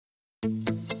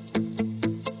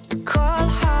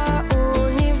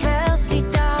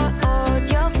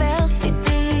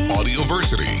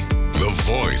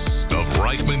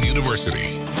Reichman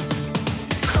University.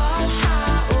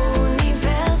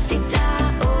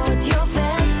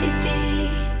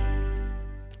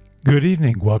 Good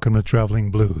evening. Welcome to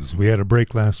Traveling Blues. We had a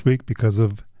break last week because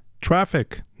of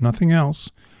traffic. Nothing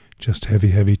else. Just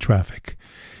heavy traffic.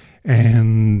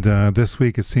 And this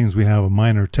week it seems we have a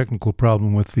minor technical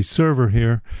problem with the server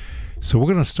here. So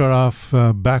we're going to start off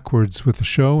backwards with the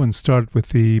show and start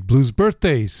with the blues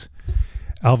birthdays.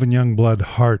 Alvin Youngblood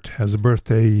Hart has a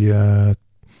birthday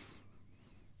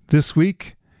this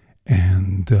week,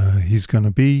 and he's going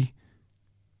to be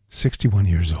 61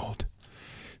 years old.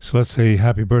 So let's say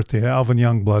happy birthday to Alvin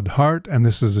Youngblood Hart, and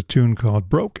this is a tune called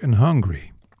Broke and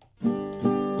Hungry.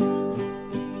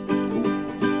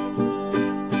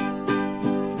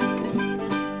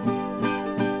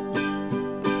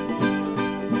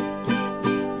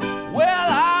 Well,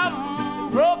 I'm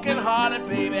broken hearted,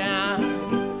 baby.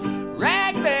 I'm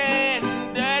ragged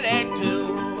and dirty too.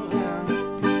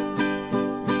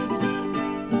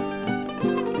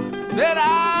 Said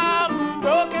I'm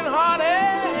broken hearted.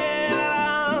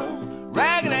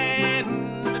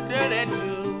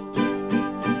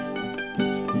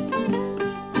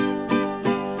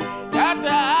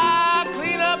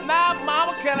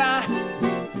 Can I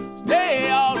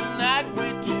stay all night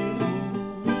with you?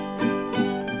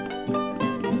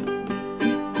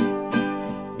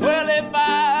 Well, if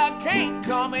I can't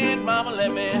come in, mama,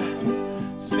 let me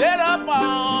sit up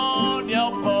on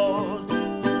your porch.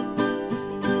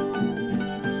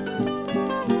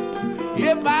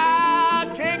 If I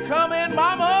can't come in,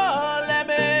 mama, let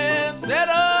me sit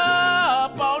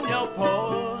up on your porch.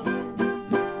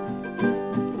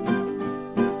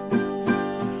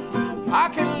 I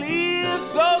can leave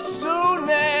so soon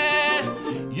that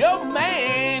your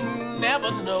man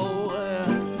never know.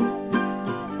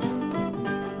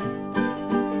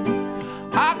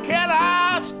 How can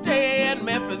I stay in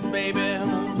Memphis, baby,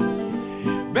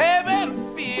 and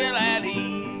feel at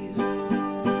ease?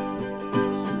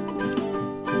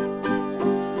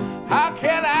 How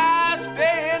can I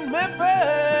stay in Memphis,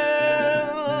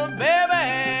 baby,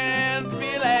 and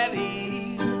feel at ease?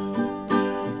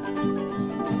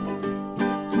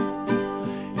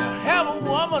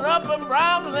 Woman up in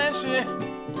Brown, and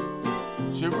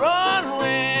she run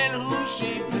when who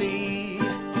she please.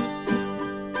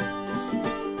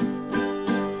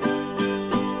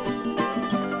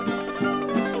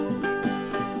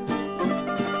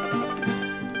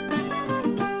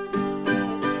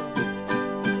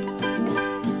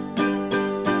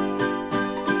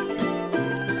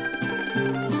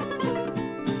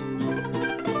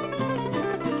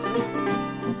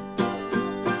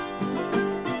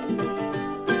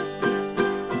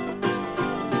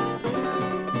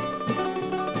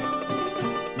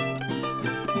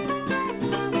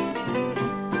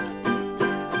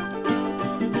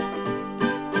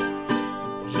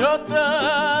 Just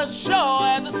the shore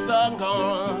and the sun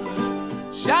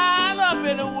gonna shine up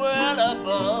in the world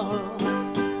above.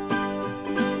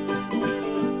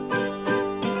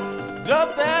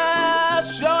 Just the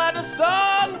shore and the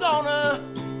sun gonna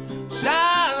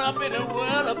shine up in the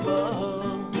world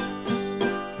above.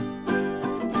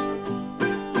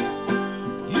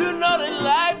 You know that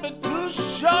life is too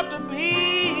short to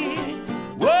be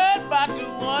worried about the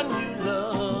one you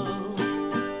love.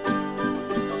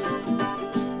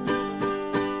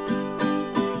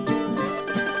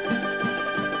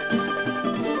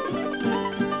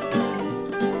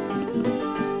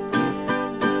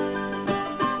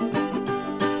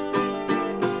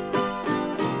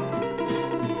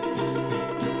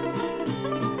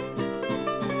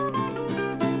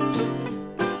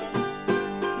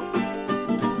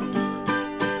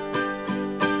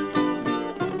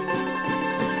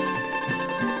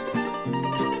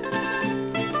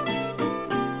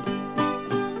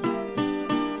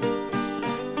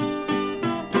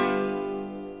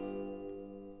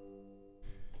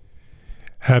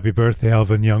 Happy birthday,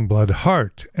 Alvin Youngblood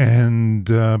Hart. And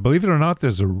believe it or not,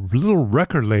 there's a little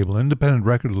record label, independent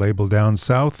record label down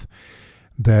south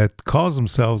that calls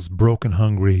themselves Broken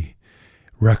Hungry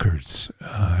Records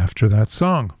after that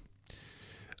song.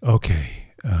 Okay,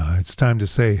 it's time to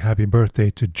say happy birthday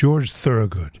to George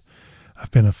Thorogood.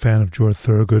 I've been a fan of George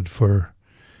Thorogood for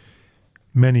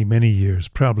many, many years,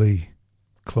 probably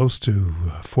close to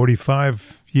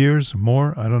 45 years or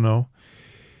more, I don't know.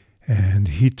 And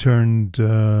he turned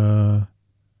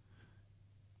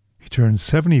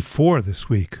 74 this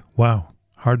week. Wow,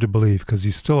 hard to believe, because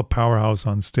he's still a powerhouse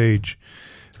on stage,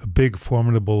 a big,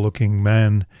 formidable-looking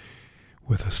man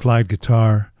with a slide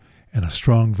guitar and a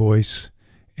strong voice.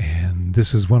 And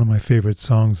this is one of my favorite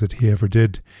songs that he ever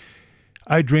did.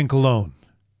 I Drink Alone.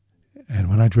 And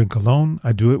when I drink alone,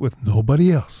 I do it with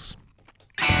nobody else.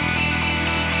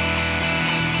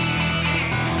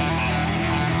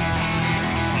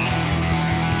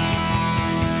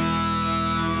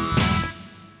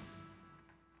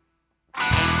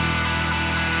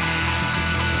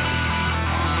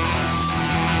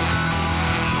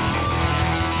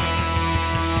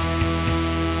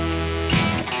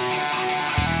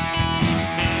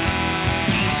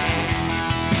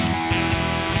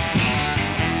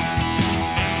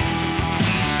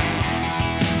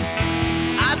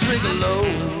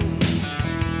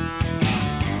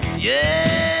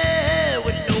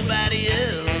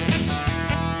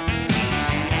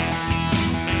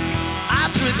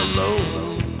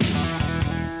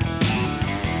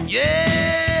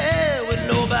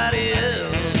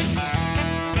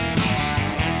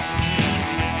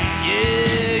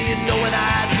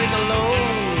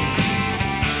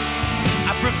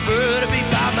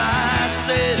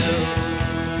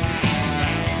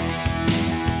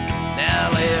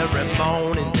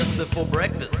 Before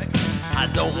breakfast, I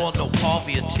don't want no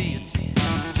coffee or tea.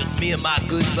 Just me and my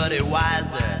good buddy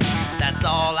Wiser. That's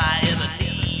all I ever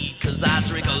need, 'cause I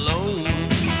drink alone.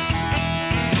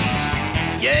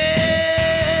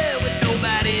 Yeah, with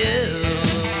nobody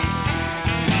else.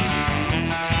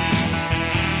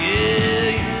 Yeah,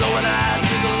 you know when I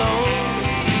drink alone,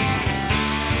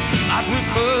 I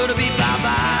prefer to be by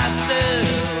myself.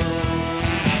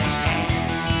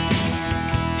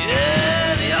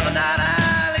 Yeah, the other night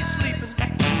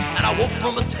I woke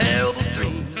from a terrible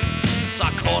dream, so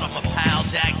I called up my pal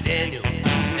Jack Daniels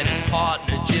and his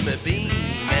partner Jimmy Beam,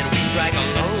 and we drank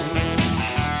alone.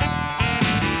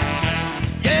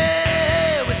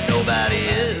 Yeah, with nobody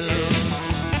else.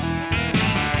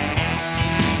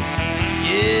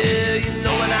 Yeah, you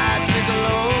know when I drink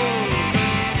alone,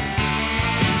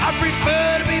 I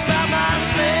prefer to be by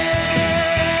myself.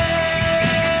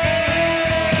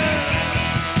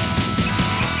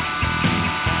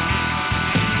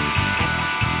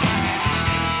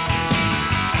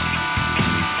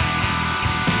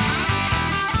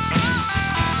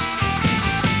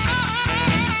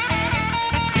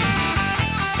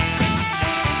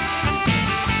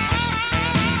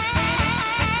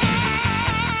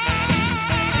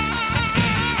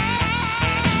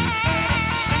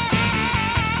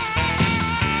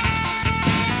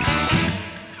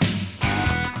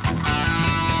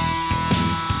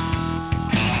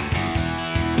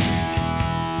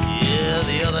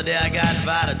 Day I got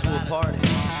invited to a party,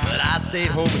 but I stayed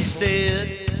home instead.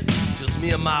 Just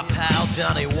me and my pal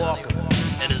Johnny Walker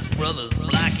and his brothers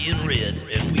Blackie and Red,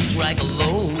 and we drank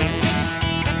alone.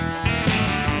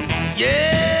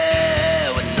 Yeah,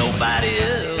 with nobody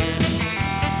else.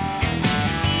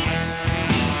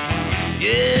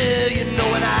 Yeah, you know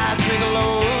when I drink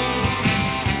alone,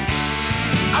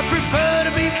 I prefer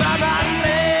to be by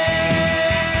myself.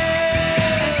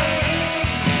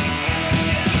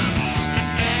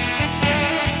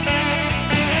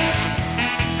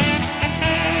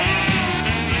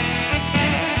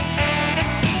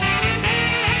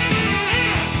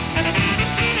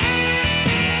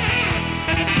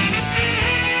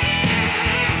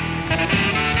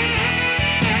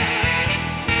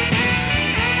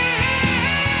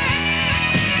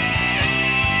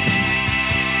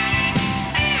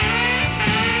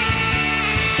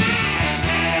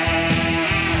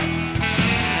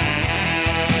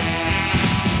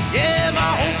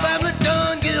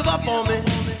 On me,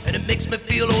 and it makes me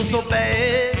feel oh so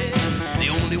bad. The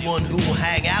only one who will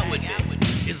hang out with me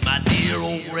is my dear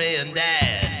old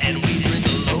granddad, and we drink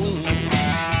alone.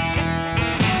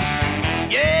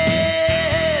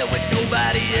 Yeah, with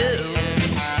nobody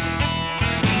else.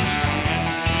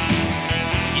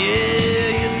 Yeah,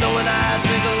 you know when I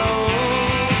drink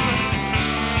alone,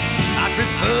 I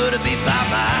prefer to be by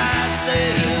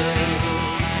myself.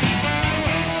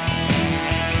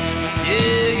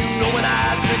 Yeah, you know when I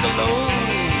drink alone,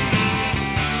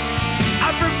 I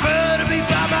prefer to be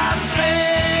by myself.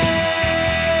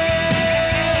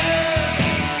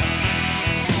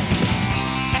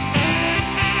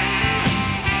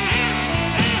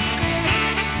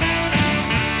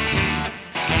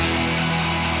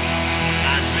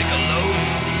 I drink alone.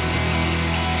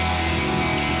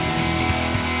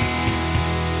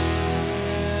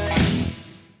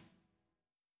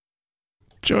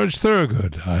 George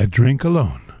Thorogood, I drink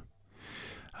alone.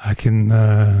 I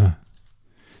can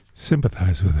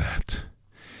sympathize with that.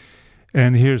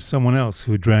 And here's someone else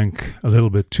who drank a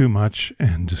little bit too much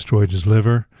and destroyed his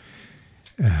liver.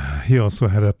 He also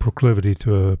had a proclivity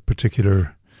to a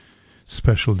particular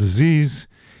special disease,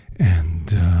 and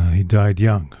he died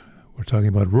young. We're talking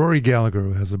about Rory Gallagher,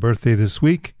 who has a birthday this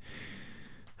week.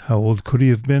 How old could he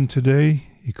have been today?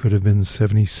 He could have been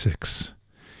 76.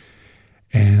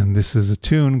 And this is a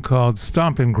tune called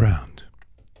Stomping Ground.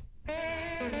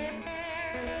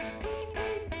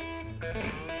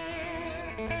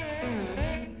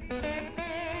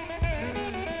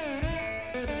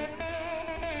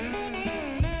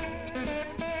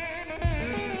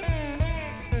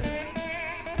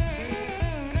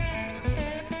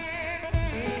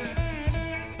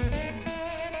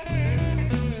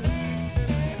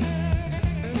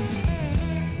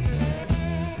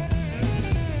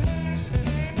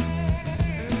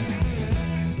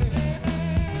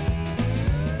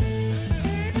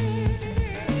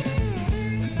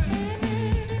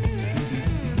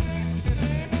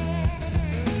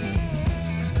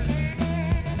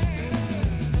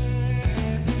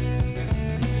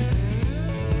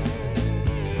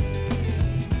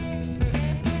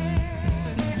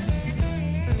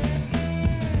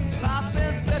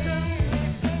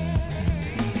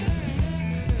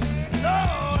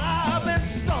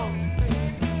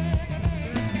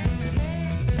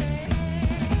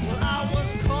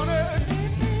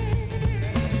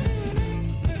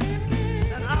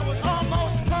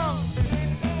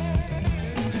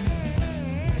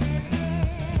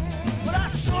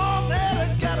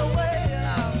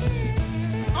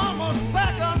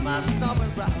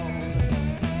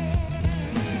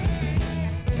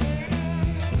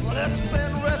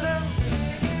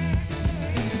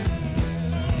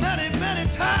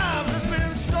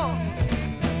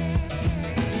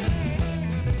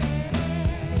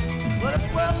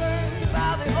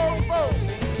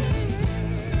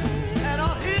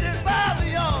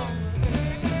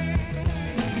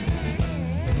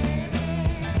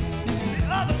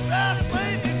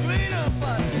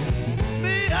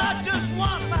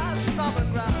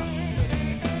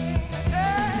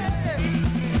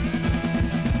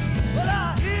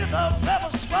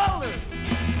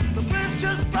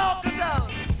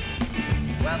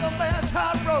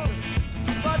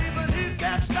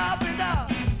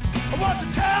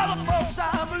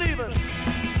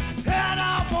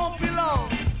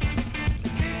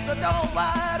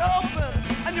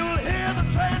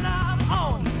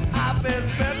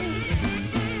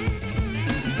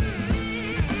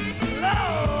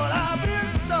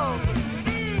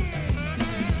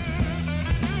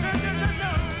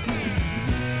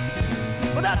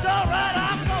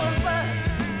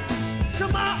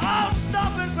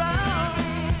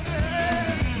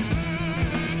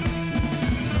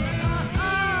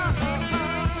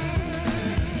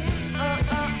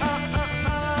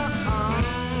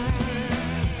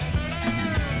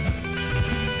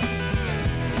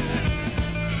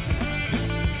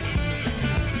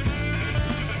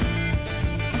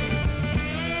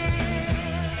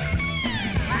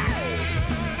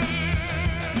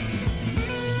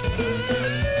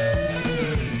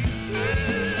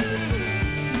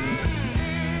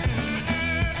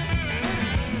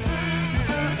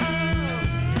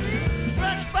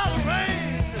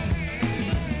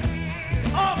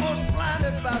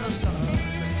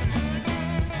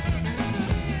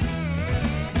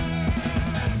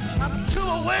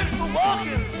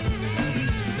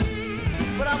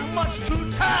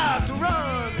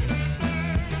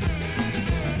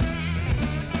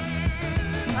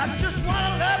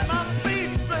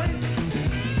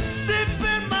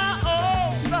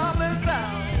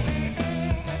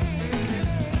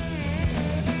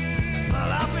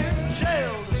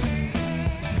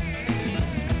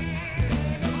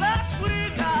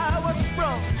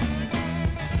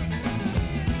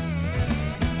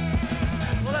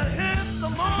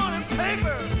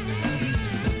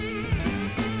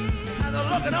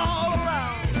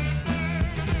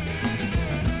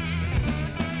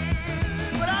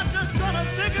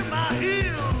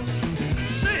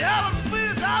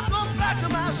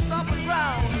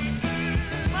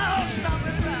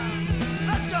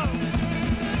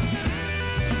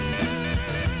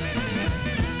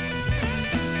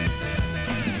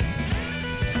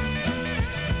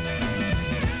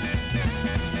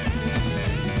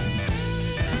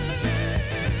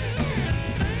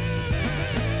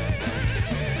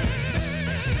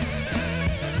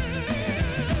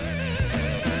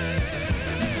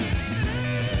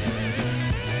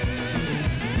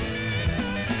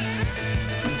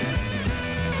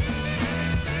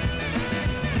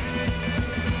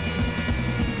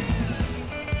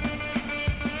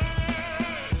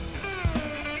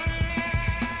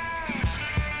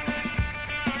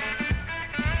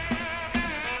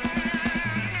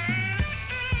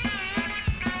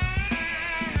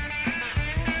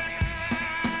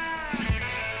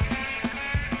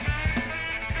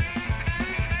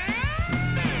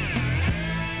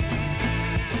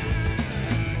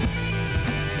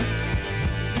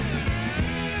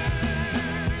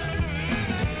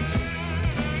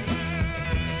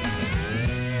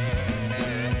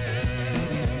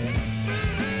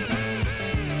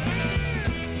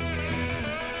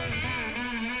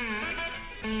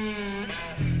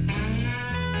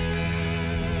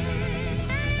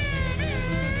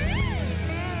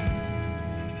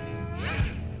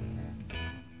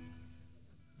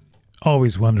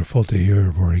 Always wonderful to hear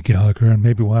Rory Gallagher, and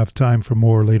maybe we'll have time for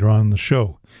more later on in the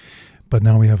show. But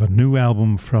now we have a new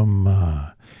album from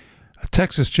a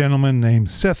Texas gentleman named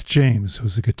Seth James,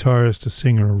 who's a guitarist, a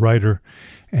singer, a writer,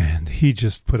 and he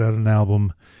just put out an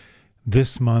album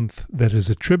this month that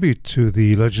is a tribute to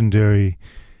the legendary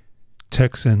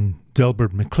Texan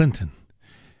Delbert McClinton.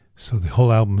 So the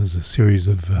whole album is a series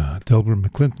of Delbert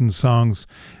McClinton songs,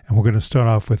 and we're going to start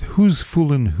off with Who's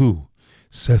Foolin' Who?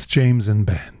 Seth James and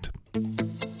Band.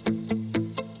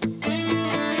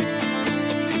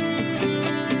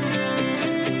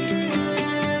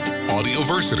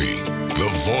 AudioVersity, the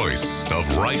voice of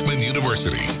Reichman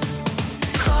University.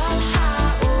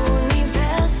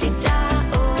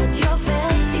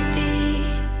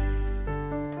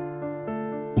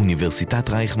 אוניברסיטת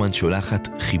רייכמן שולחת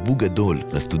חיבוק גדול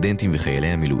לסטודנטים וחיילי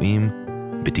המילואים,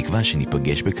 בתקווה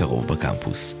שניפגש בקרוב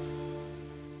בקמפוס.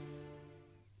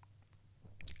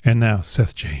 And now,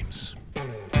 Seth James.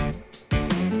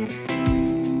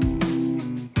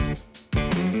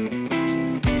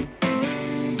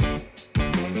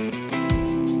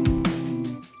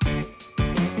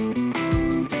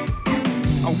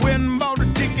 I went and bought a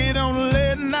ticket on a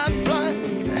late night flight.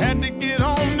 Had to get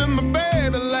home to my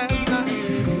baby last night.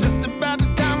 Just about the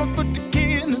time I put the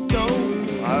key in the door,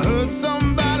 I heard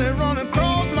somebody running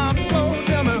across my floor.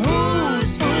 Tell me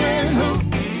who's fooling who?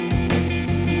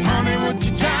 Honey, what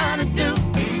you trying to do?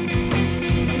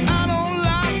 I don't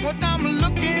like what I'm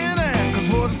looking at, 'cause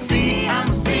what I see, I'm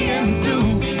seeing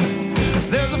through.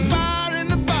 There's a fire in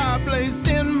the fireplace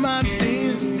in my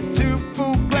den, 2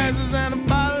 full glasses and a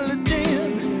bottle of gin.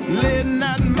 Late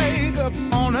night makeup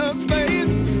on her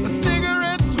face, a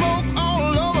cigarette smoke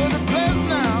all over the place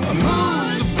now.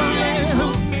 Who's fooling who?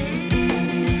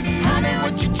 Honey,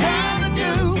 what you trying to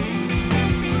do?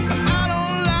 I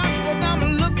don't like what I'm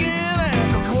looking at,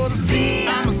 'cause what I see,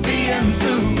 I'm seeing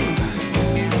through.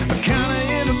 Kinda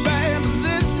in a bad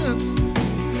position,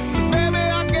 so baby,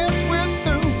 I guess we're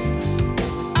through.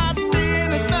 I'd be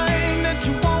anything that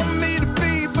you want me to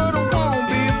be, but I won't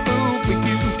be a fool for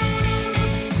you.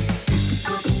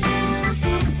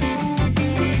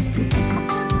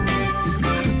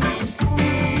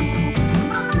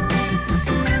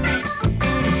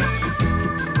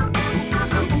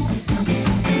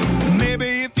 Maybe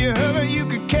if you hurry, you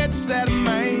could catch that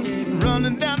man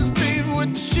running down the street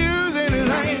with shoes in his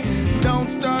hand. Don't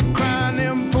start crying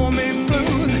them for me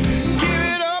blues. Give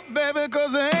it up, baby,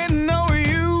 'cause there ain't no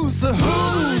use. So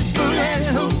who's fooling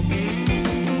who?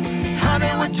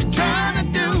 Honey, what you trying to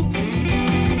do?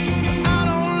 I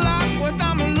don't like what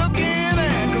I'm looking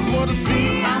at, 'cause what I see,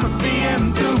 I'm seeing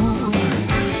through.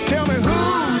 Tell me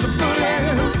who's fooling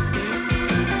who?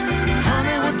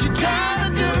 Honey, what you trying to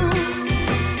do?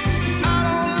 I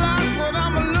don't like what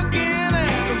I'm looking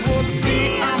at, 'cause what I see,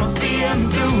 I'm seeing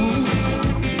through.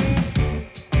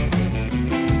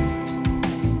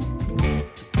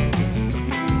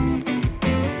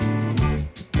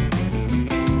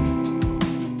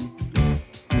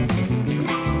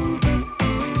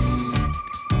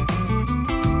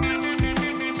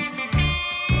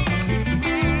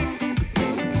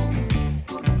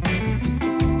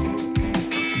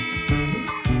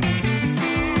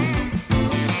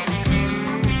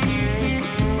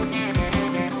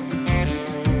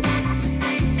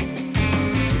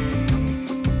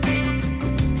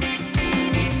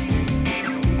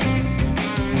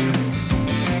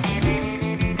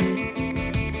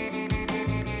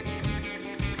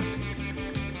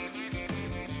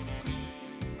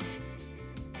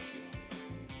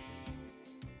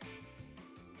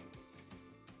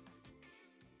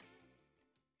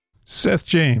 Seth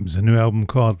James, a new album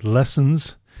called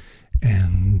Lessons.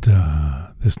 And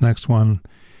this next one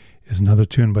is another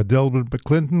tune by Delbert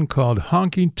McClinton called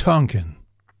Honky Tonkin'.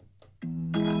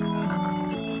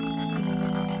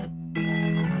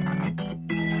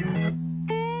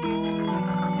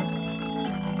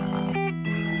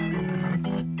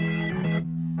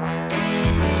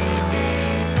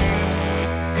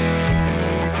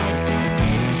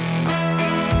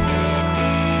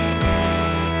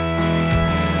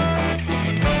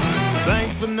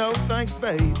 Thanks, but no thanks,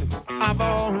 baby. I've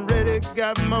already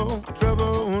got more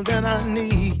trouble than I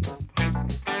need.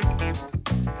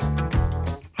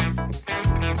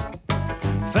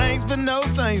 Thanks, but no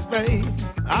thanks, baby.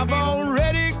 I've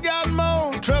already got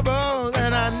more trouble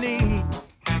than I need.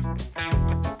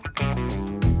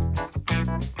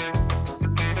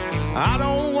 I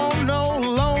don't want no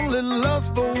lonely,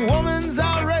 lustful woman's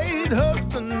irate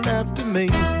husband after me.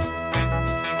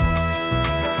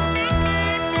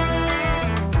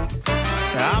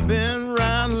 I've been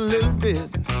around a little bit,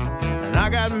 and I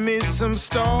got me some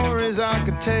stories I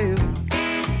could tell.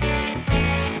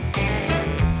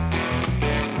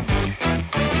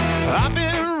 I've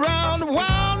been around a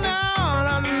while now, and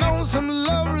I know some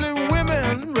lovely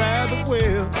women rather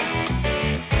well.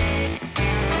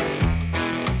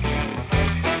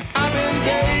 I've been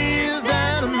dazed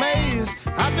and amazed.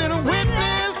 I've been a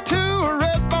witness to a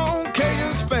red-bone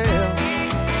Cajun spell.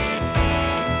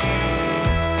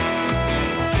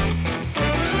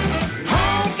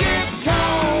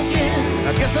 Honky-tonkin',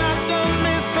 I guess I've done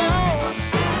me so.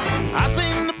 I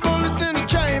seen the bullets in the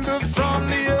chamber from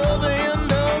the other end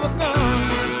of a gun.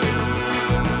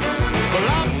 Well,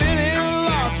 I've been in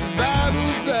lots of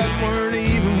battles that weren't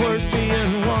even worth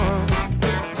being won.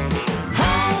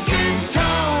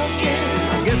 Honky-tonkin',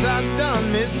 I guess I've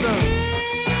done me some.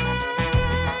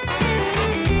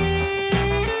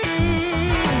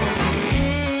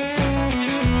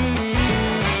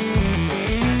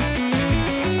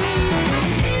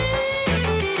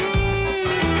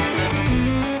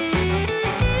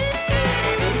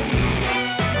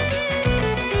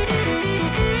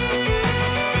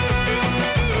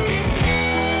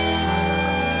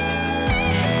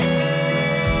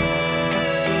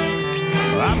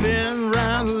 I've been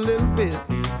around a little bit,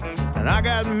 and I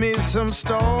got me some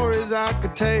stories I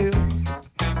could tell.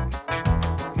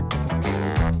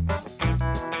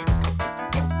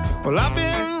 Well, I've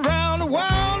been around a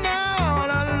while now,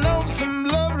 and I know some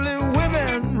lovely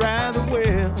women rather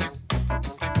well.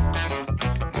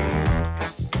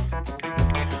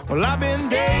 Well, I've been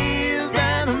dazed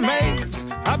and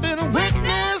amazed. I've been a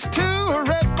witness to a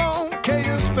red-bone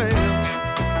Cajun spell.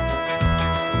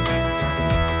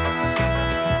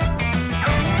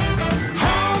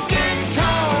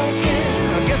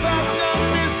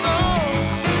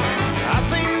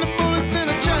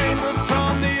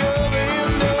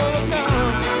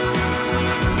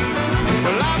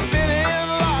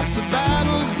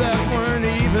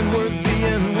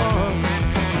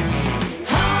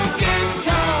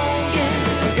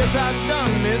 I've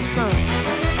done this some.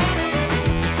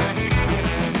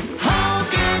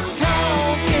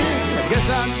 Honky-tonkin', I guess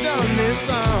I've done this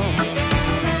some.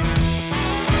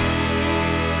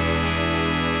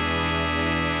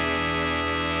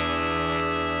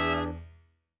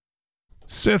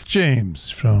 Seth James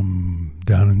from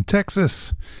down in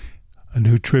Texas, a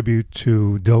new tribute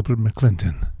to Delbert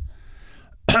McClinton.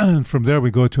 And from there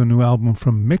we go to a new album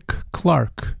from Mick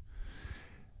Clark.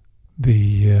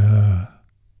 The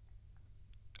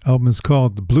album is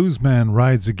called The Bluesman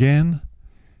Rides Again,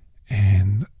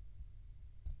 and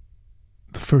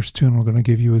the first tune we're going to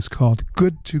give you is called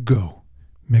Good to Go,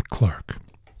 Mick Clark.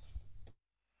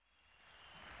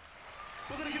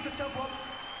 We're going to keep the tempo up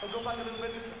and go back a little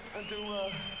bit and do a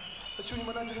tune you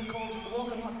might like to call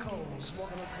Walking Hot Coals.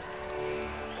 Walking Hot Coals.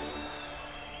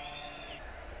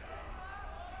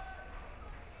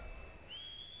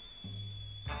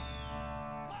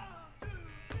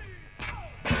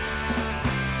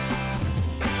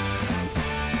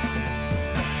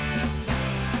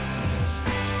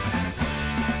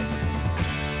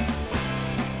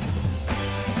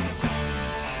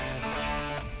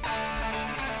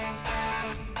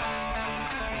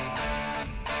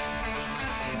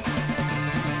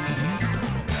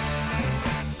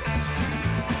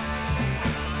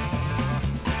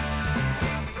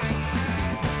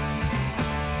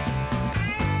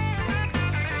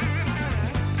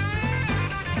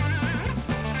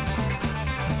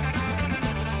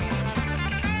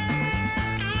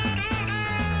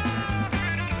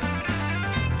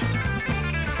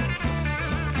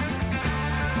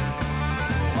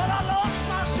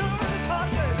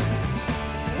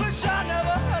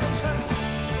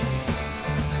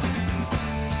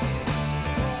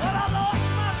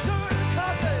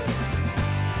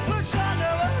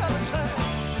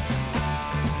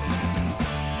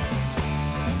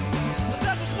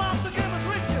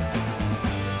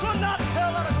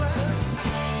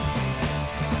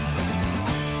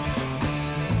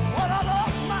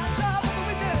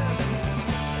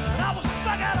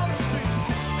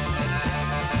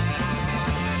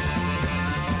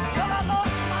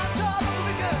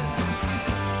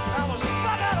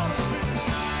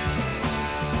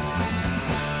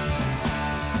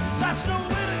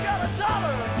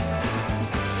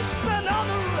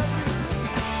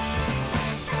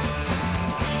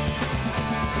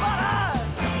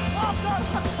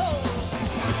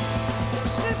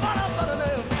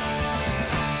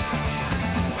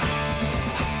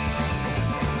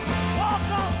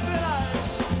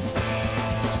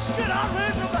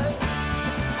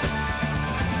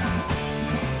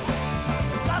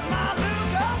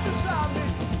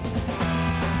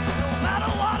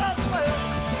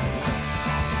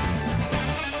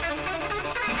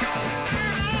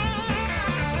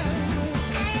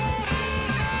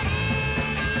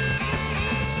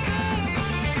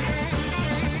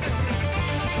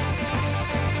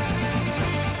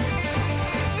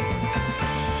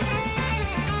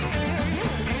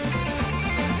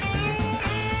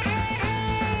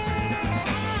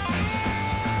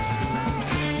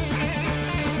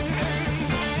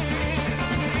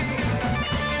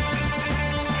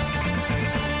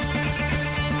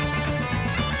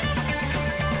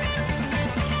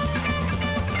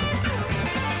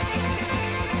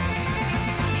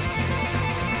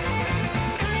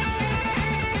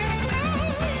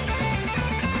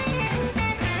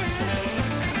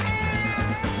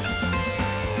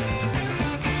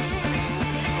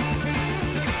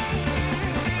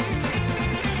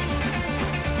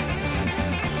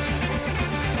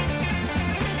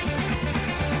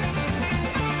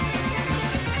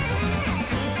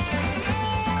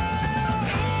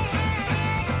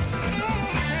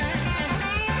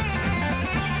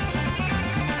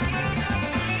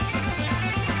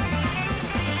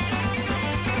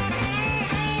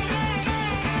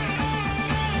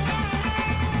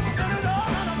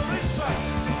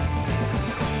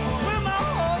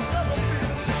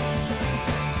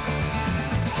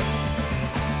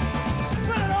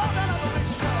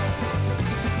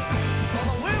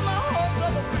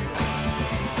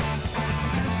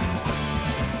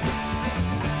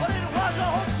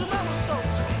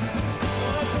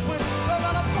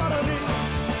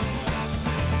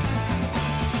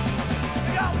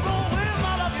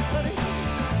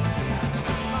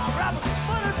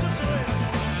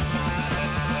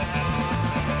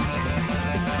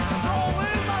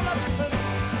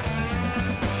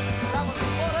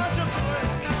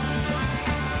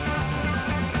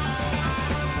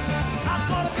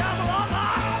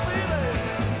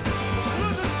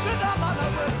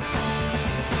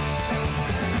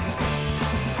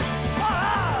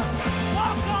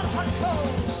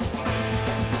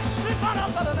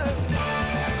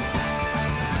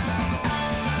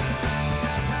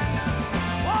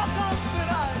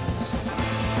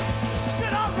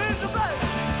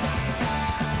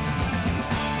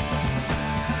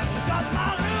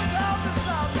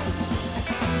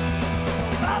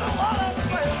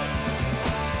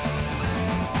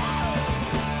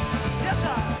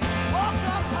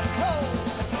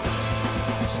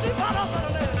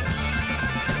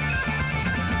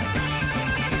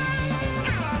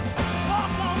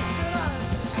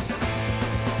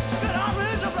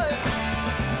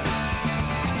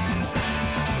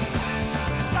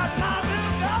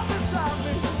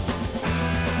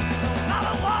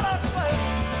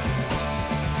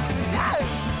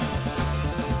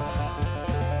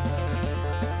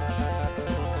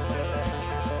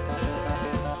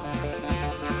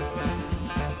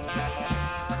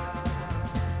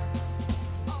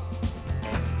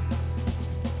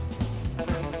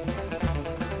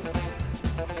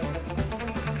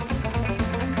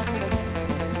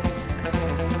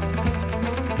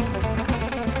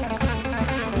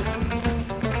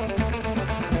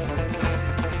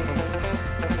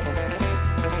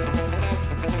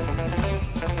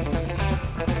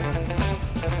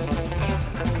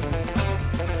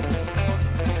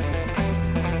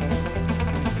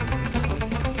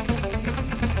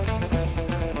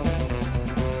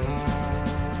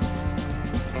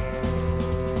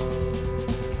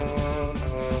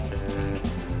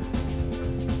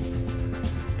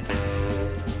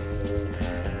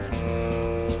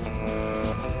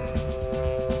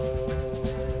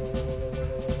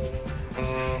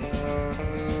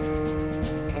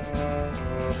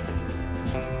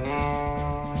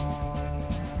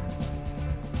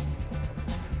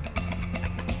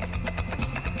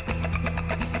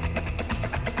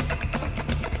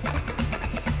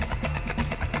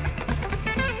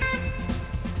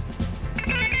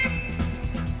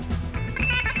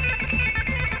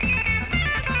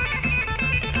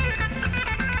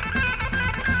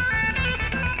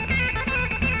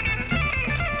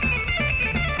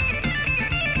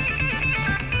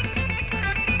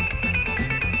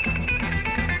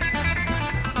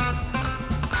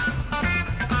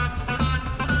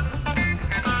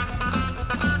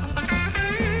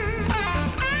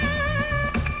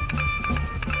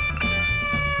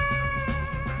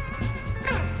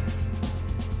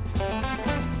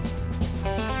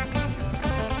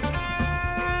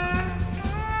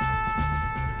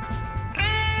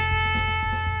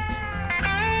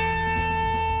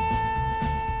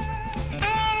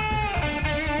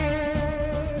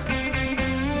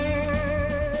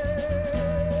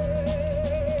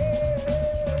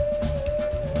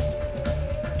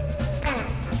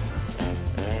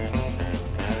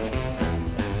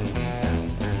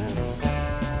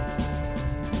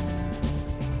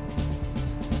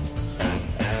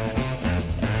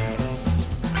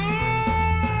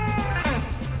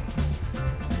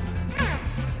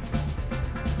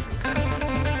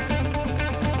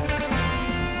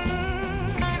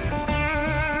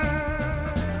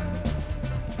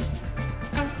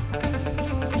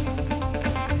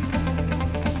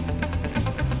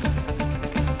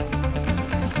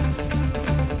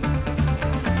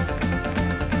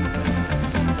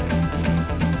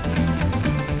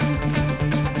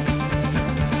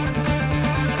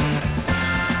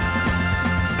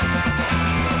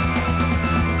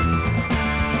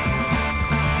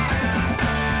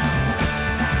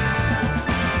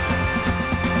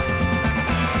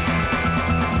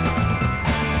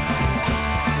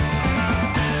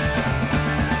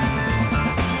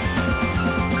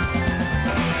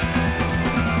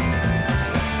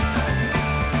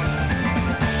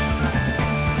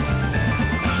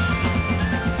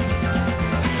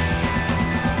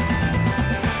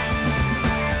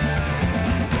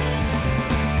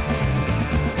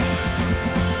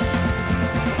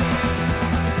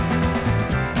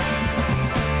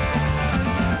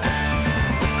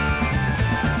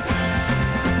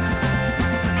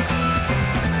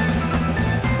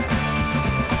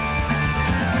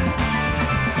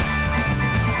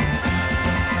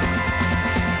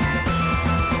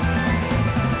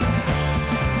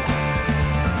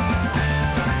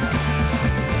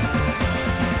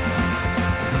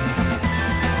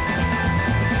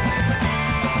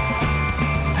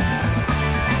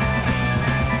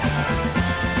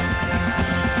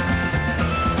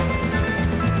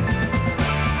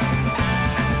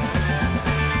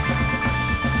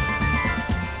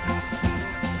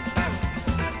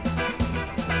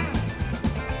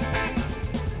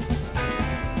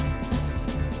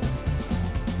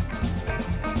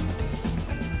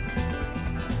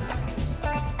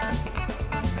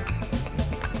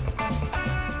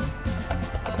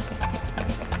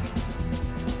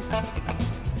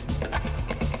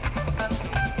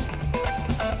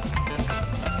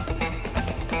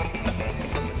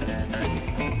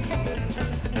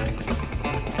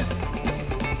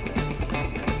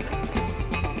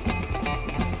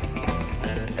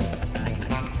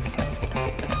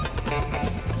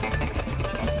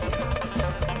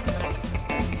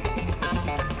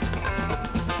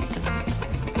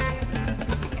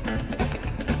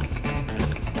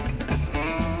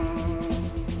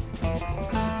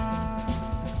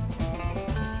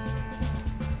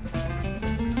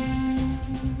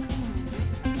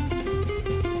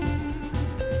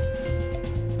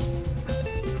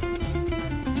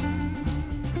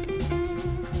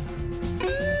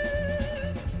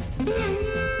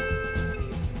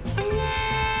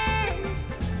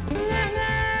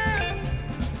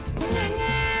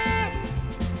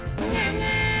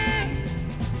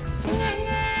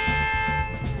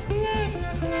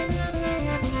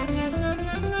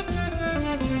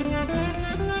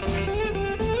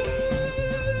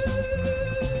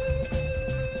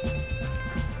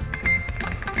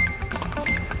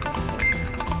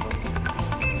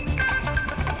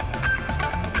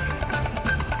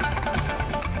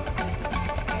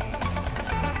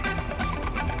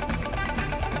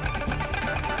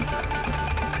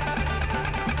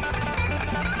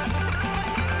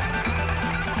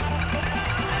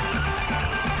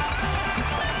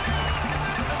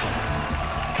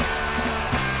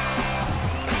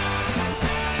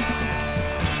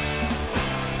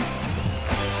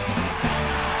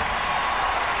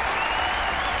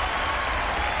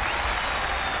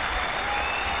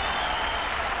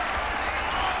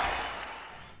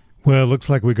 Well, it looks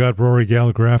like we got Rory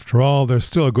Gallagher after all. There's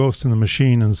still a ghost in the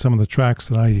machine, and some of the tracks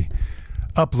that I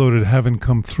uploaded haven't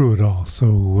come through at all.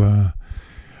 So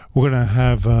we're going to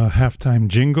have a halftime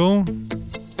jingle.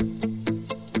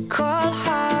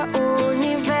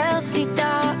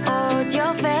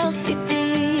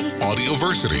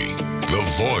 AudioVersity, the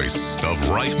voice of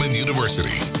Reichman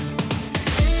University.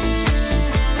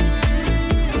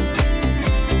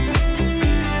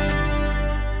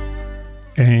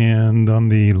 And on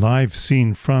the live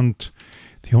scene front,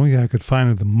 the only thing I could find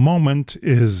at the moment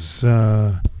is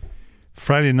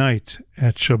Friday night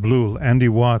at Shablul. Andy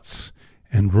Watts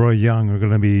and Roy Young are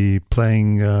going to be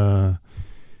playing an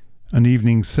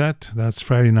evening set. That's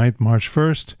Friday night, March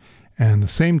 1st. And the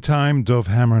same time, Dov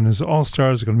Hammer and his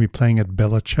All-Stars are going to be playing at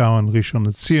Bella Ciao in Rishon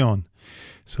LeZion.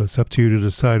 So it's up to you to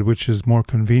decide which is more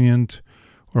convenient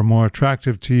or more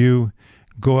attractive to you.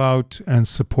 Go out and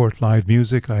support live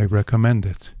music. I recommend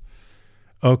it.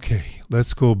 Okay,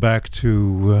 let's go back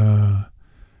to a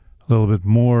little bit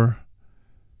more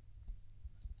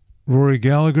Rory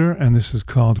Gallagher, and this is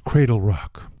called Cradle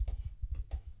Rock.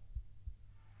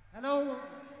 Hello,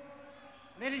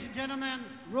 ladies and gentlemen,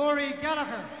 Rory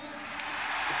Gallagher.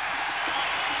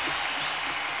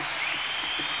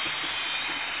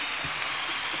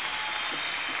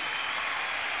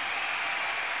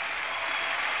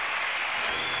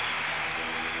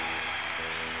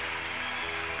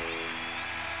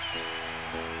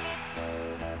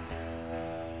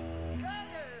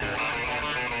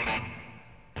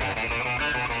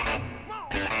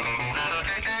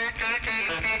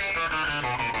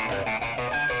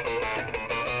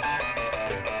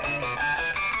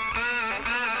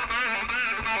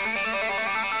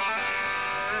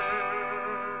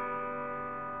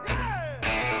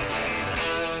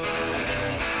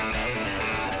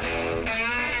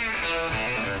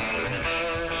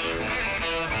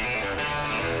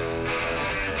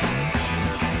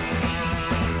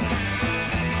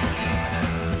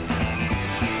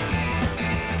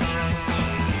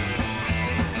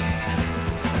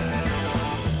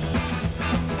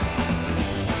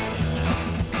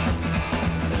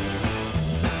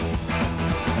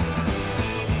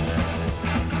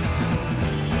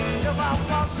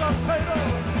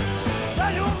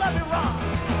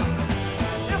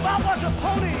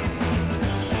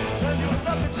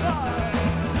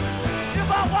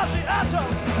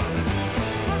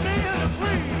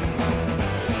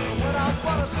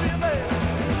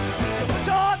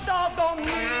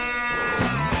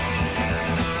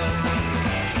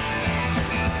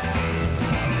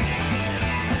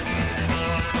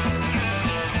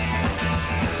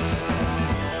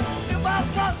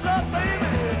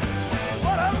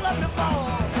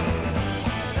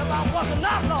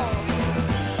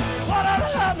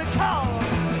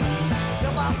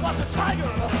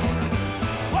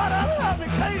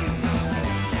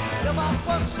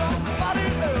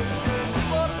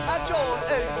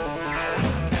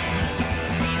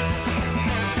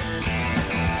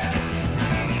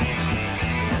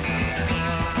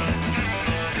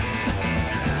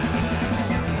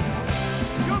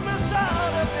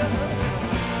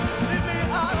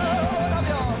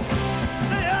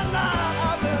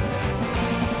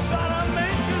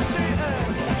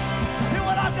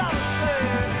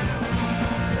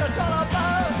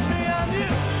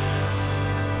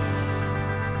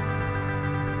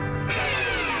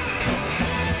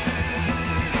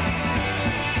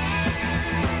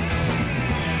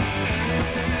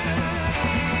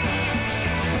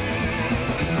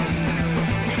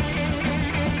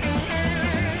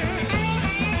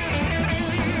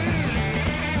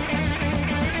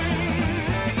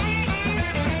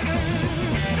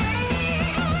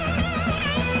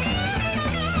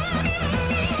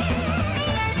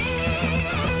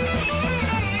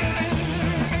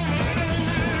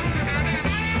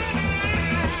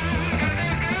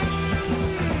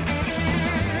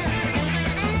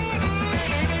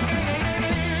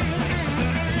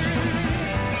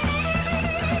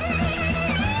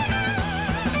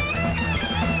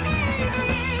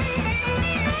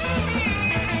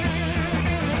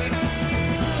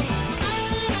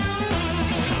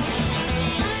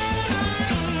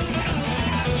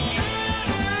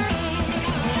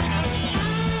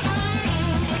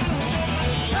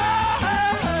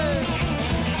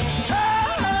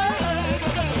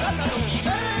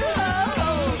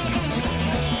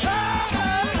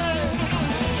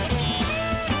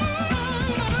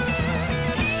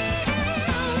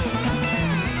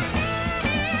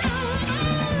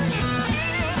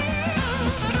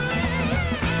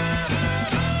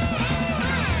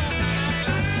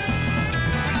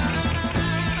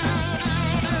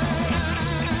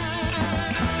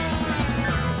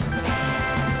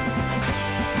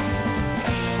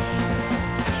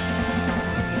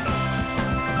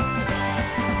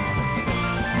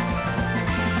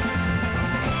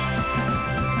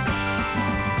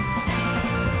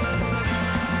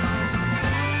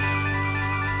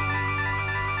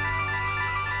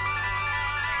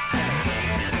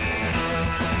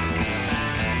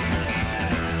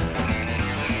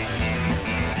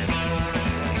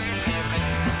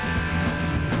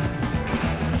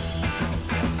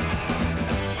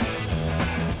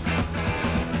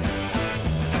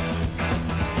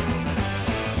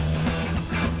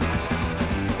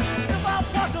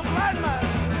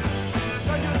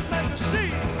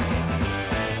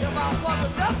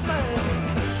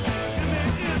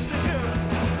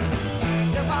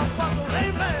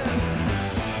 main man.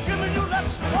 Give me your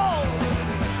next ball.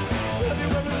 If you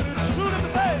really be true to me,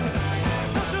 baby,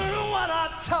 listen to what I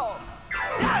talk.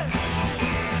 Yeah.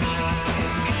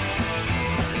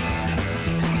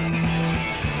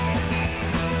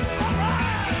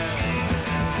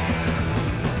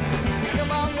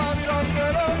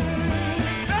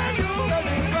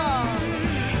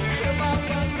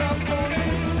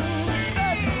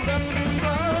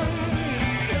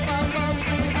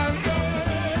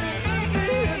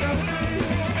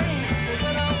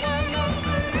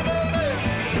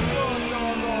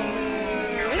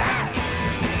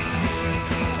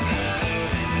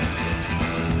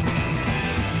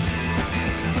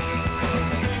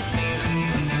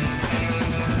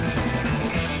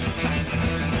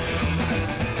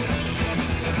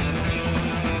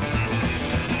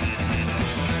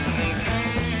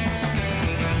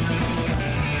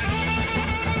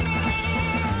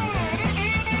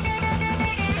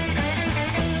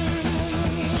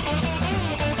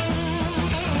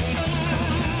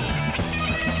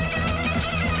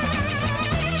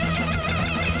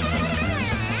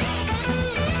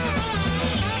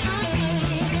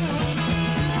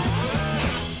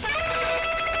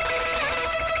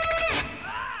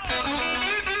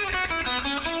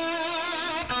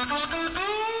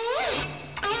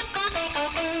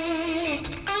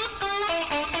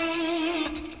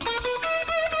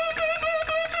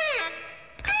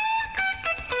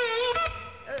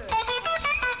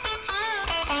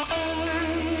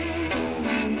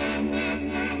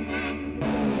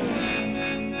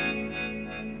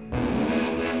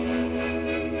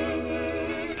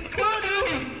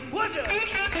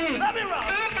 Let me rock.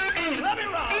 Let me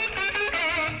rock.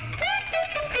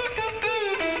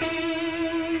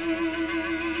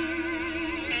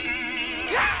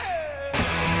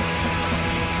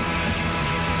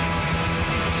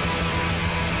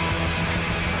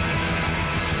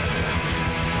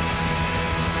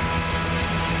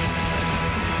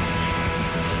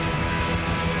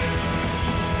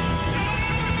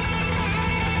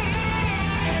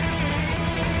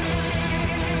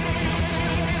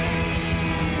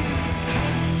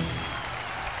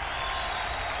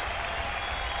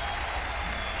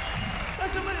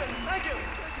 Thanks a million. Thank you.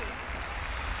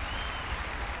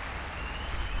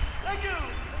 Thank you.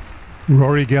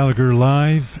 Rory Gallagher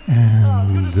live, and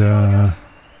Good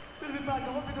to be back.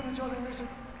 I hope you're going to enjoy the music.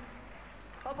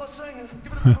 How about singing?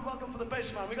 Give it a big welcome for the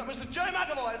bass man. We got Mr. Jay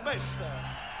McAvoy at bass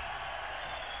there.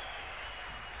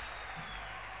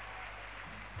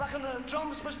 Back on the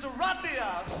drums, Mr. Rod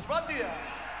Diaz. Rod Diaz.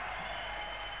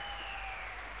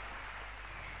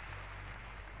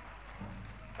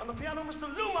 On the piano, Mr.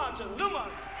 Lou Martin. Lou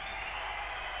Martin.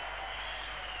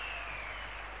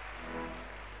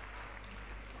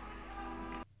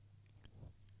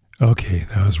 okay,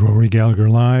 that was Rory Gallagher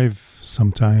live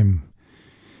sometime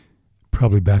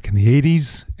probably back in the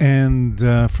 80s. And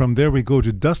from there we go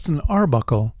to Dustin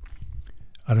Arbuckle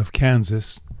out of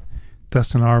Kansas.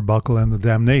 Dustin Arbuckle and the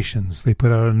Damnations. They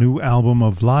put out a new album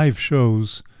of live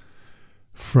shows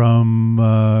from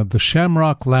the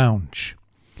Shamrock Lounge.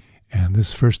 And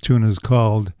this first tune is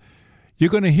called You're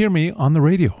Gonna Hear Me on the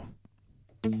Radio.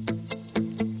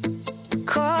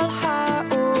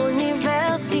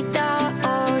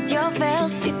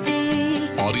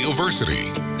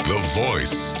 AudioVersity, the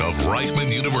voice of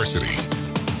Reichman University.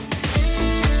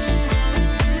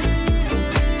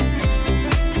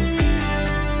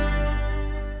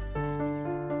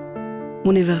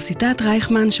 אוניברסיטת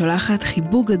רייכמן שולחת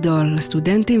חיבוק גדול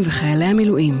לסטודנטים וחיילי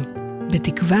המילואים,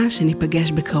 בתקווה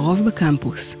שניפגש בקרוב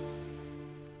בקמפוס.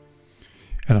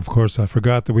 And of course, I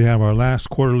forgot that we have our last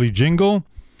quarterly jingle.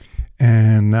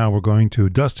 And now we're going to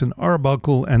Dustin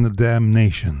Arbuckle and the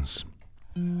Damnations.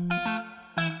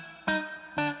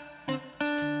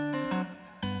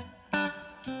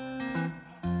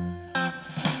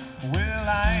 Well,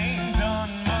 I ain't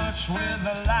done much with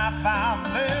the life I've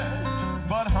lived,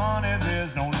 but honey,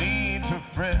 there's no need to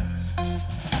fret,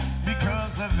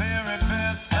 because the very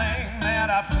best thing that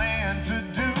I plan to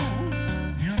do,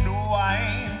 you know I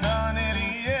ain't done it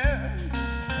yet.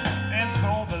 And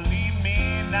so believe me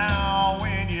now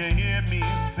when you hear me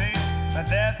say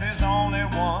that there's only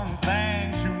one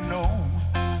thing to know.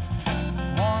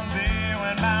 One day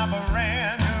when my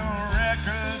brand new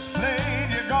record's played,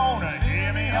 you're gonna hear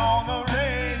me on the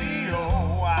radio.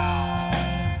 Wow.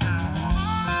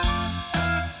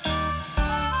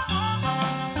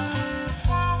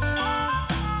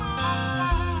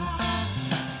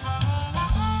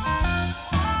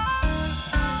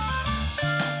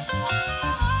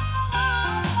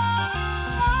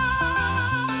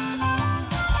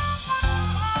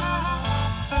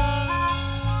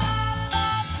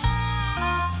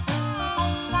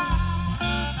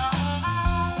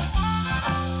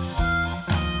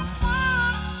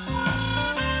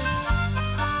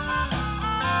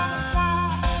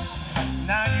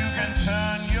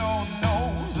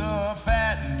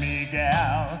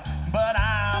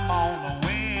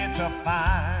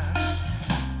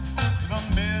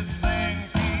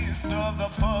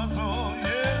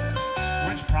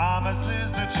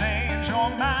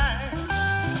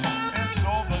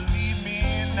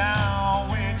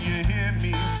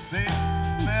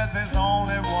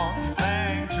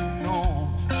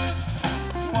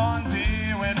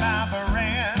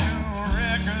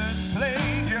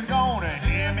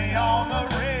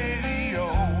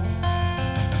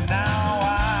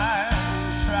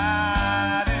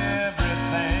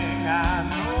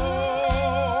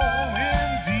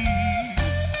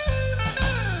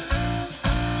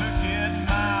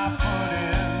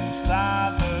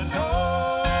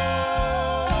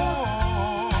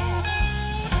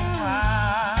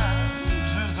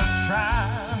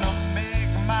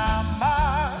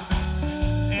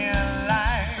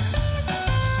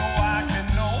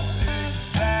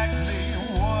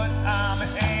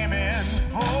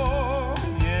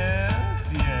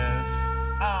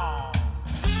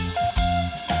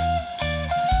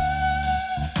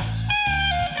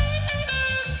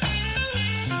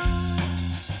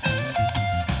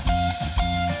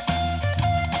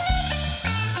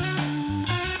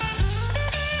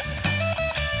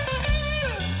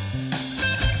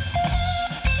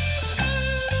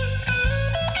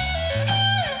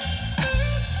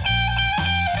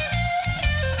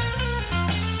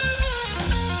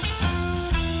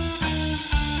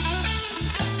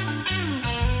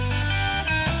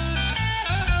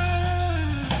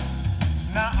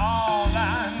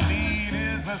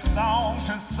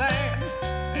 to sing,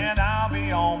 and I'll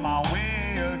be on my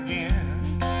way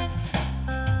again.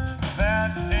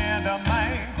 That and a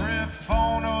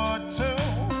microphone or two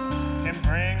can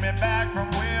bring me back from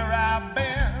where I've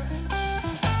been.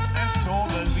 And so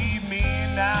believe me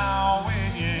now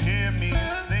when you hear me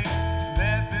say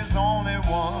that there's only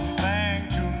one thing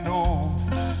to know.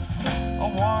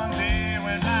 One day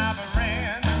when my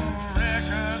brand new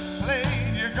records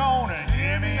played, you're gonna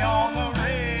hear me on the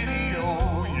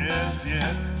radio. Yes,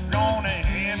 yes, gonna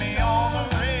hear me on the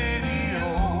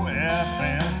radio.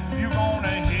 FM, you're gonna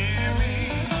hear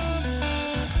me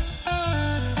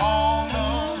on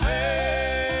the radio.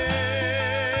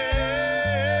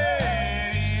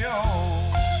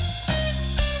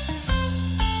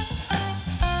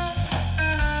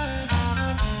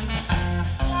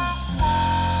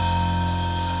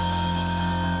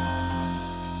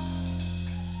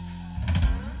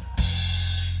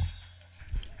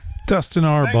 Dustin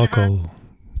Arbuckle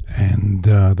and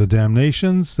The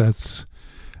Damnations. That's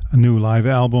a new live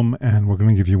album, and we're going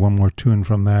to give you one more tune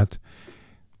from that.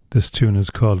 This tune is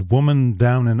called Woman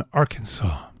Down in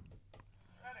Arkansas.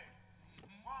 Ready?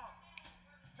 1,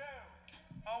 2,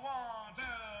 1, 2,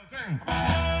 3.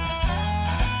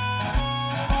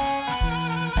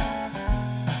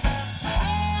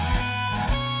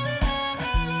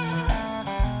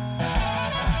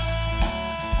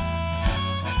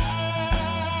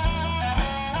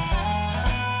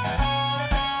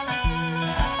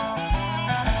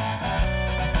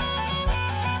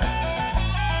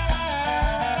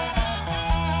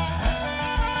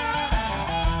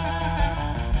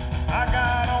 I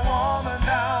got a woman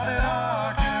down in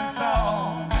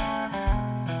Arkansas,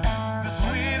 the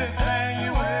sweetest thing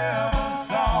you ever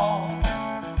saw.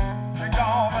 Been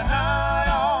gone for nigh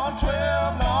on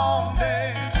 12 long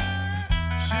days.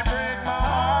 She breaks my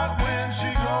heart when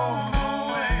she goes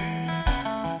away.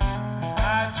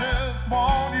 I just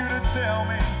want you to tell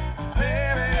me,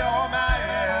 baby, you're my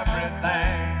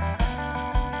everything.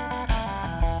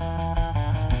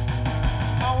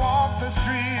 I walk the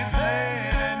streets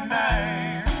late at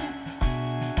night,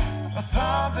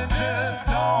 something just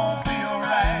don't feel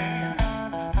right.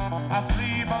 I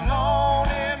sleep alone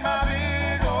in my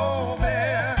big old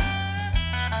bed,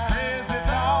 crazy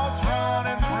thoughts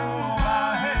running through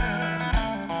my head,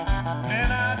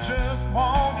 and I just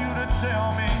want you to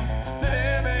tell me,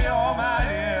 baby, you're my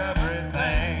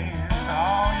everything.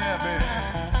 Oh yeah, baby.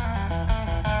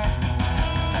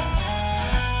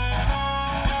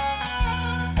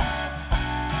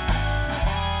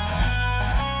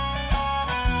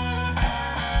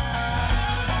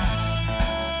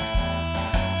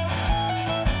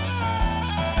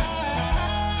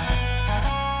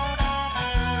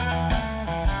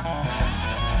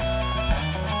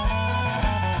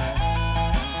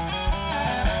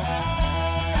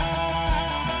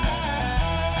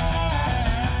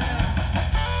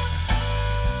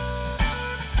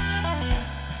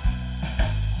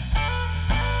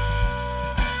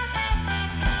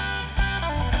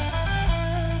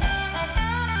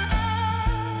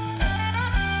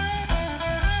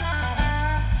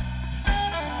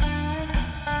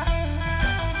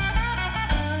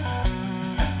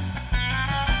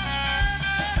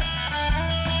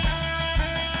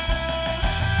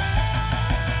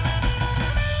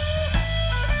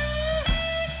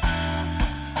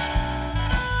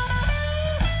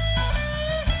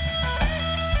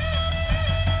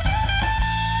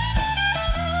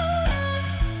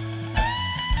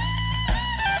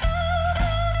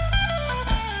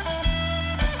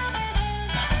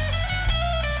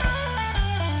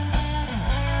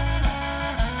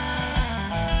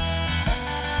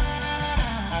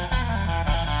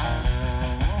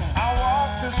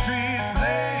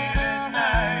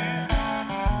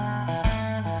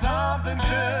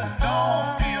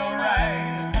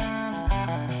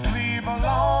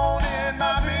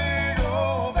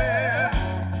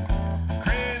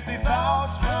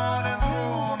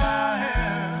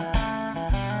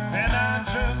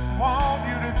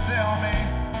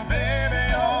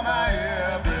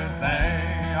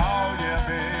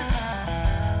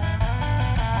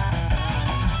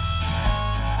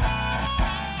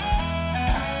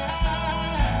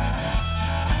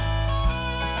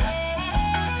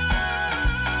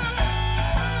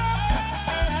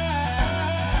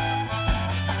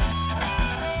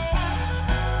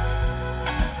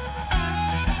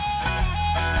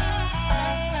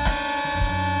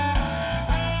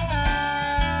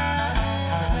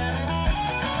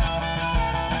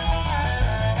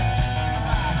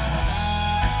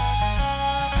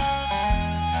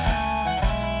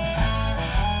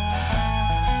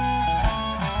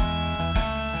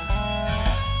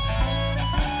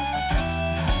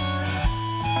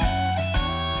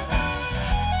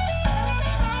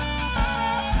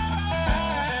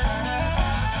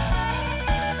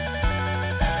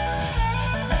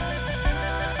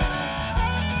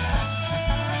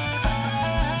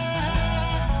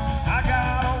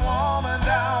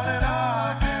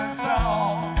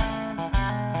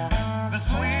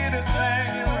 sweetest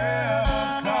thing you ever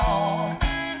saw.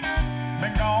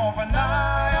 Been gone for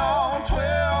nigh on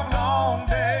 12 long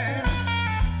days.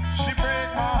 She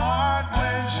break my heart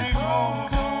when she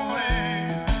goes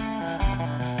away.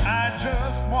 I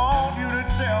just want you to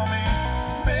tell me,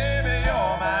 baby,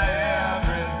 you're my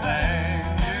everything.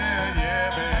 Yeah, yeah,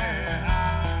 baby.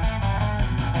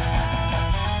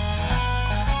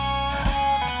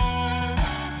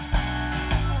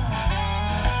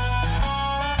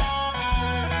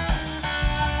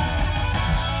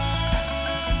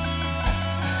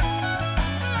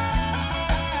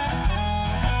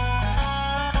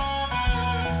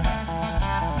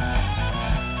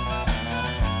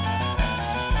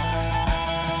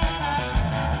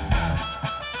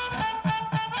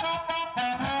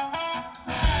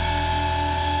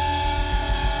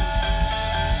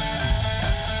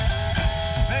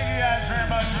 Thank you guys very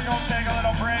much. We're going to take a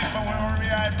little break, but we'll be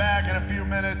right back in a few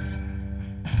minutes.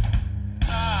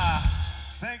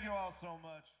 Thank you all so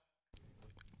much.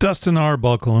 Dustin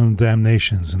Arbuckle and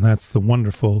Damnations, and that's the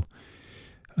wonderful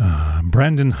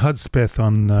Brandon Hudspeth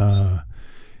on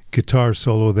guitar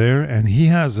solo there, and he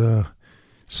has a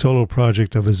solo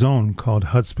project of his own called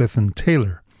Hudspeth and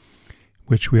Taylor,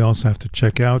 which we also have to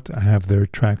check out. I have their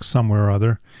tracks somewhere or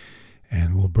other,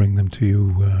 and we'll bring them to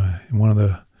you in one of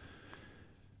the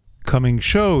coming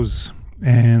shows.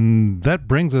 And that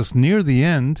brings us near the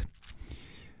end.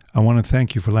 I want to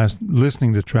thank you for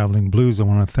listening to Traveling Blues. I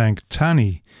want to thank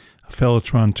Tani, a fellow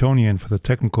Torontonian, for the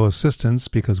technical assistance,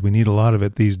 because we need a lot of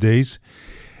it these days.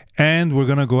 And we're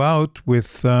going to go out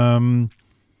with Brother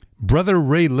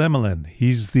Ray Lemelin.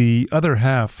 He's the other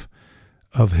half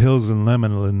of Hills and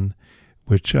Lemelin,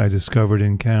 which I discovered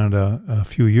in Canada a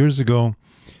few years ago.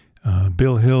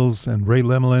 Bill Hills and Ray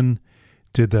Lemelin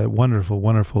did that wonderful,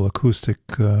 wonderful acoustic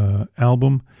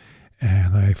album.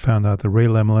 And I found out that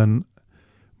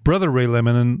Brother Ray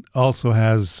Lemelin also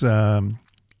has an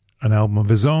album of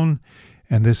his own,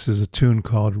 and this is a tune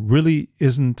called Really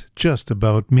Isn't Just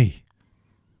About Me.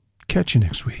 Catch you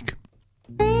next week.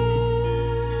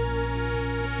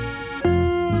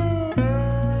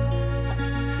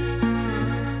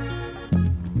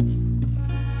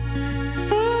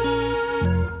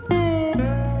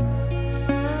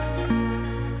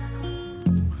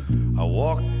 I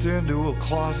walked into a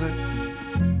closet.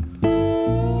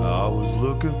 I was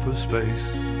looking for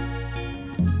space.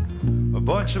 A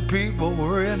bunch of people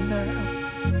were in there.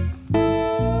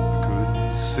 I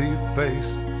couldn't see a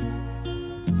face.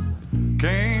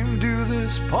 Came to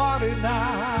this party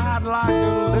now. I'd like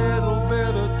a little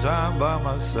bit of time by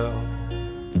myself.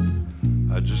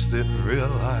 I just didn't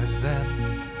realize then.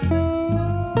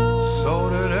 So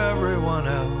did everyone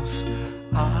else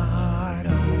I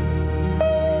know.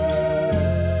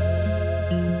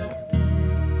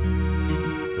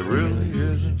 It really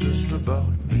isn't just about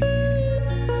me.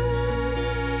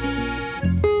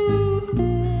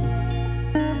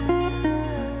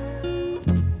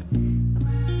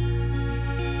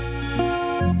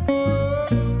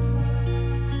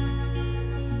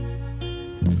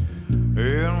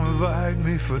 Invite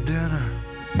me for dinner.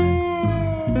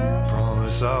 I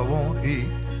promise I won't eat.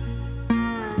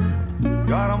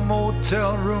 Got a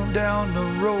motel room down the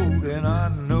road, and I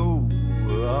know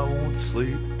I won't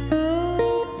sleep.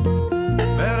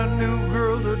 Met a new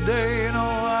girl today, and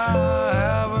I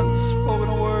haven't spoken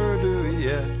a word to her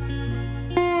yet.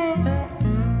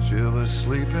 She was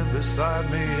sleeping beside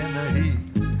me in the heat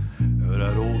of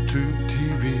that old tube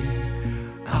TV.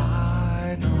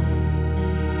 I know.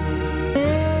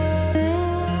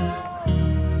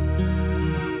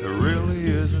 It really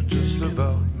isn't just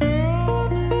about me.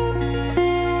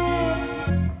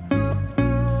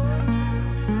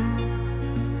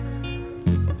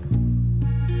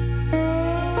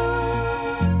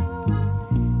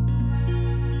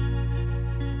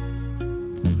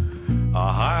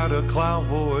 I hired a clown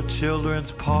for a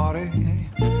children's party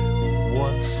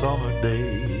one summer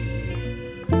day.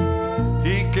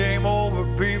 He came over,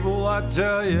 people, I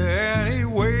tell you, and he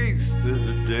wasted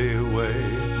the day away.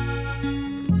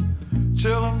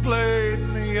 Children played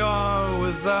in the yard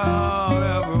without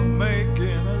ever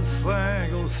making a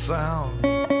single sound.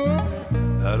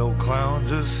 That old clown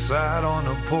just sat on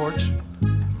the porch,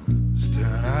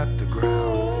 staring at the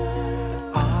ground.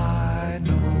 I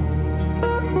know.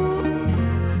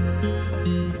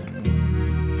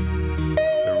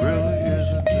 It really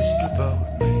isn't just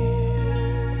about me.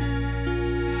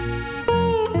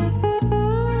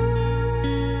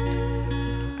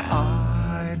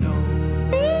 I know.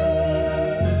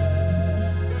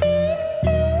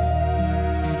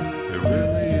 It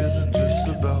really isn't just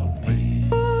about me.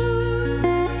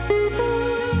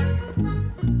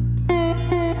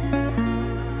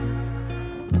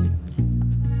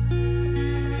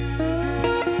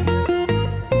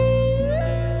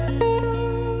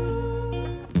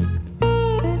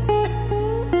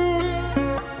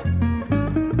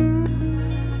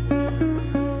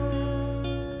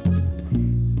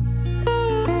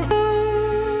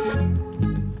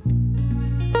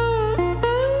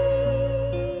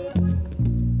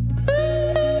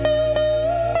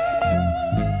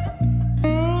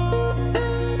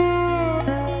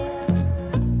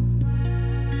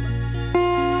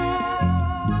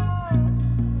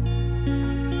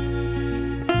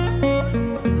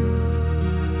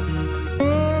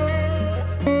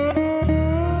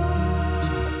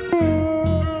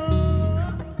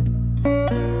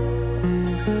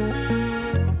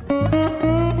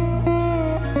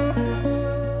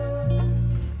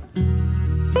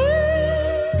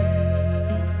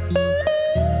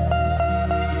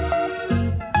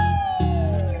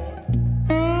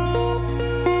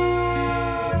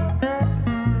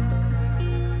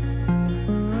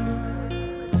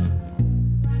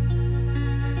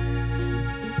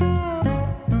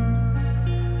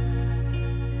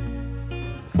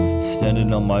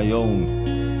 on my own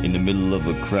in the middle of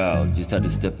a crowd. Just had to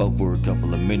step out for a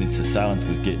couple of minutes. The silence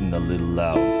was getting a little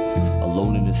loud.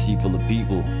 Alone in a sea full of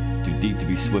people, too deep to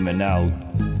be swimming out.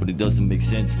 But it doesn't make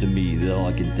sense to me that all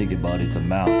I can think about is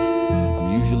amounts.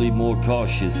 I'm usually more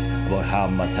cautious about how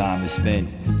my time is spent,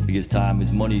 because time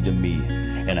is money to me,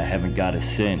 and I haven't got a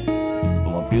cent. But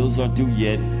my bills aren't due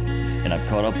yet, and I'm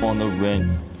caught up on the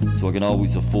rent, so I can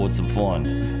always afford some fun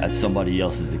at somebody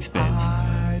else's expense.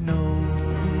 I know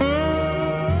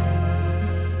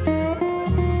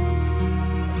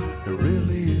it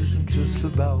really isn't just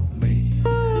about me.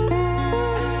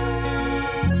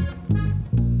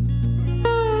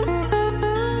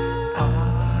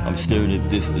 I'm staring at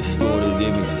this distorted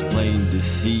image, it's plain to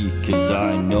see, 'cause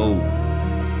I know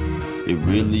it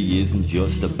really isn't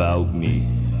just about me.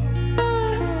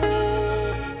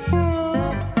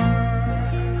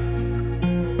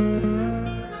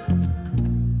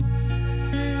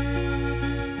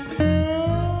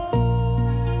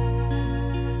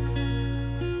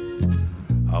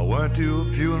 I went to a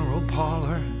funeral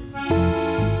parlor,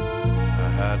 I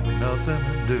had nothing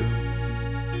to do.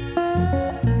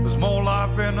 There's more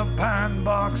life in a pine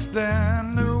box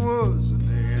than there was in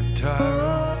the entire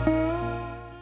room.